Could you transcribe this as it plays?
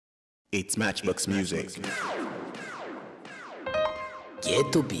It's Matchbox Music. Get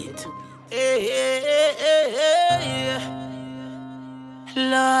to beat. Hey, hey, hey, hey, hey.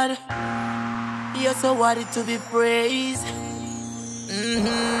 Lord, you're so worthy to be praised.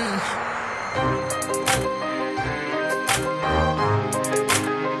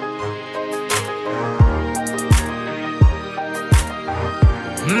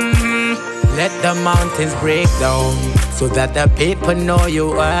 Let the mountains break down so that the people know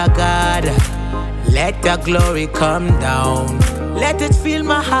you are God. Let the glory come down. Let it fill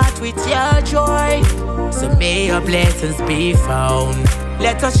my heart with your joy. So may your blessings be found.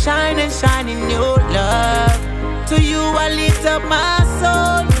 Let us shine and shine in your love. To you I lift up my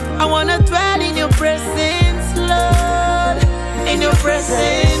soul. I wanna dwell in your presence, Lord. In your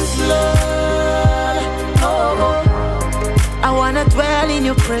presence, Lord. Oh, I wanna dwell in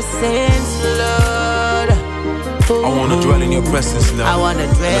your presence, Lord. I wanna dwell in your presence, Lord. I wanna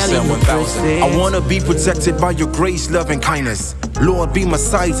dwell in your presence. I wanna be protected by your grace, love, and kindness. Lord, be my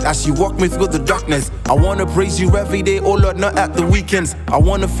sight as you walk me through the darkness. I wanna praise you every day, oh Lord, not at the weekends. I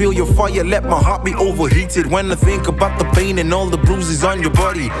wanna feel your fire, let my heart be overheated when I think about the pain and all the bruises on your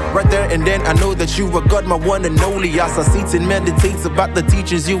body. Right there and then I know that you are God, my one and only. As I sit and meditate about the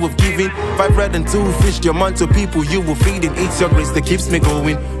teachings you have given. 5 bread and 2 fish, the amount of people you will feed, and it's your grace that keeps me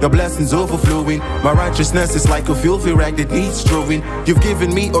going. Your blessings overflowing. My righteousness is like a filthy rag that needs throwing. You've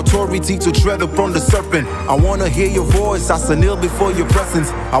given me authority to tread upon the serpent. I wanna hear your voice as I kneel before your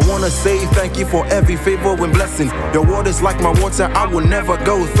presence. I wanna say thank you for every favor and blessings. Your word is like my water, I will never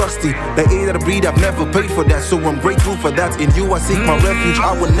go thirsty. The air that I breathe, I've never paid for that, so I'm grateful for that. In you I seek my refuge,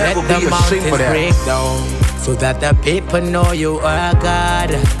 I will never be ashamed for that. Break down so that the people know you are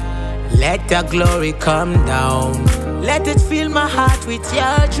God. Let the glory come down. Let it fill my heart with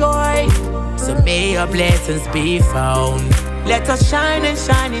your joy. So may your blessings be found. Let us shine and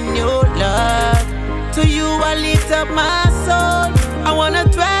shine in your love. To you I lift up my soul. I wanna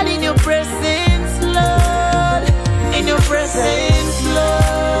dwell in your presence, Lord. In your presence,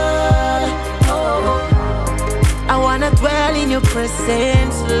 Lord. Oh, I wanna dwell in your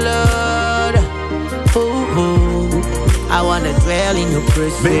presence, Lord. Ooh, I wanna dwell in your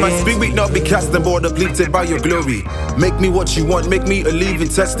presence. May my spirit not be cast and bored, uplifted by your glory. Make me what you want, make me a living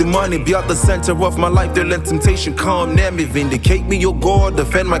testimony. Be at the center of my life, don't let temptation come near me. Vindicate me, your God,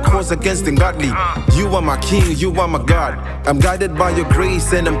 defend my cause against ungodly. You are my King, you are my God. I'm guided by your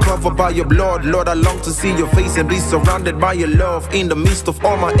grace and I'm covered by your blood. Lord, I long to see your face and be surrounded by your love. In the midst of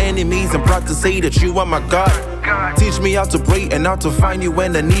all my enemies, I'm proud to say that you are my God. Teach me how to pray and how to find you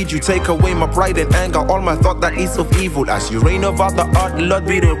when I need you. Take away my pride and anger, all my thought that is of evil. As you reign over the earth, Lord,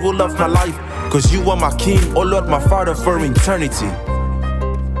 be the rule of my life. Cause you are my King, oh Lord, my Father for eternity.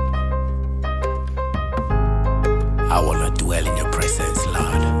 I wanna dwell in your presence,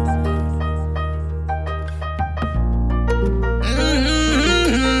 Lord.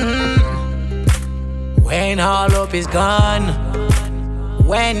 When all hope is gone,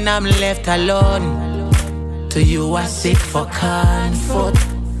 when I'm left alone, to you I seek for comfort.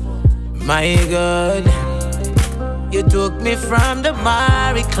 My God, you took me from the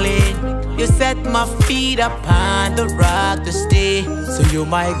miry clay. You set my feet upon the rock to stay. So you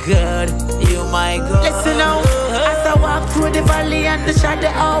my God, you my God. Listen now, as I walk through the valley and the shadow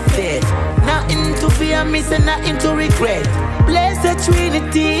of death, nothing to fear, missing, nothing to regret. Blessed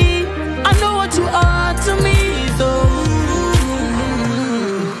Trinity, I know what you are to me, so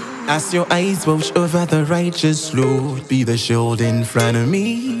As your eyes watch over the righteous, Lord, be the shield in front of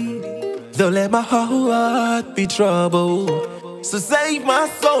me. Don't let my heart be troubled. So save my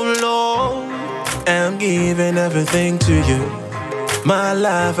soul, Lord. I'm giving everything to you. My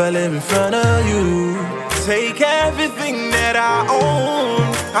life I live in front of you. Take everything that I own.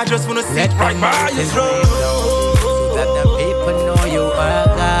 I just wanna sit right by your throne. So that the people know you are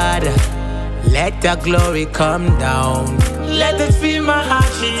God. Let the glory come down. let it fill my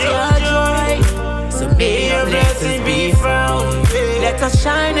heart with your joy. So may your blessings be found. Let us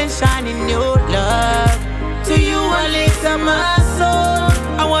shine and shine in your love. To you I lift up my soul.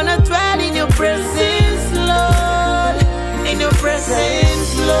 I wanna dwell in your presence, Lord. In your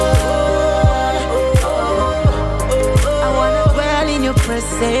presence, Lord. I wanna dwell in your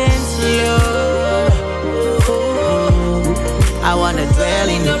presence, Lord. I wanna dwell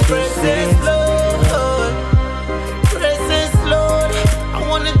in your presence, Lord. Presence, Lord. I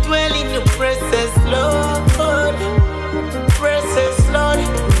wanna dwell in your presence, Lord. Presence, Lord.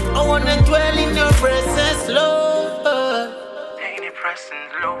 I wanna dwell in your presence, Lord. Ain't it pressing,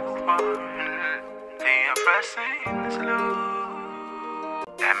 Lord? Ain't it pressing, Lord?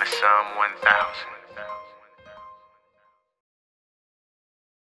 Damn it, Psalm 1000.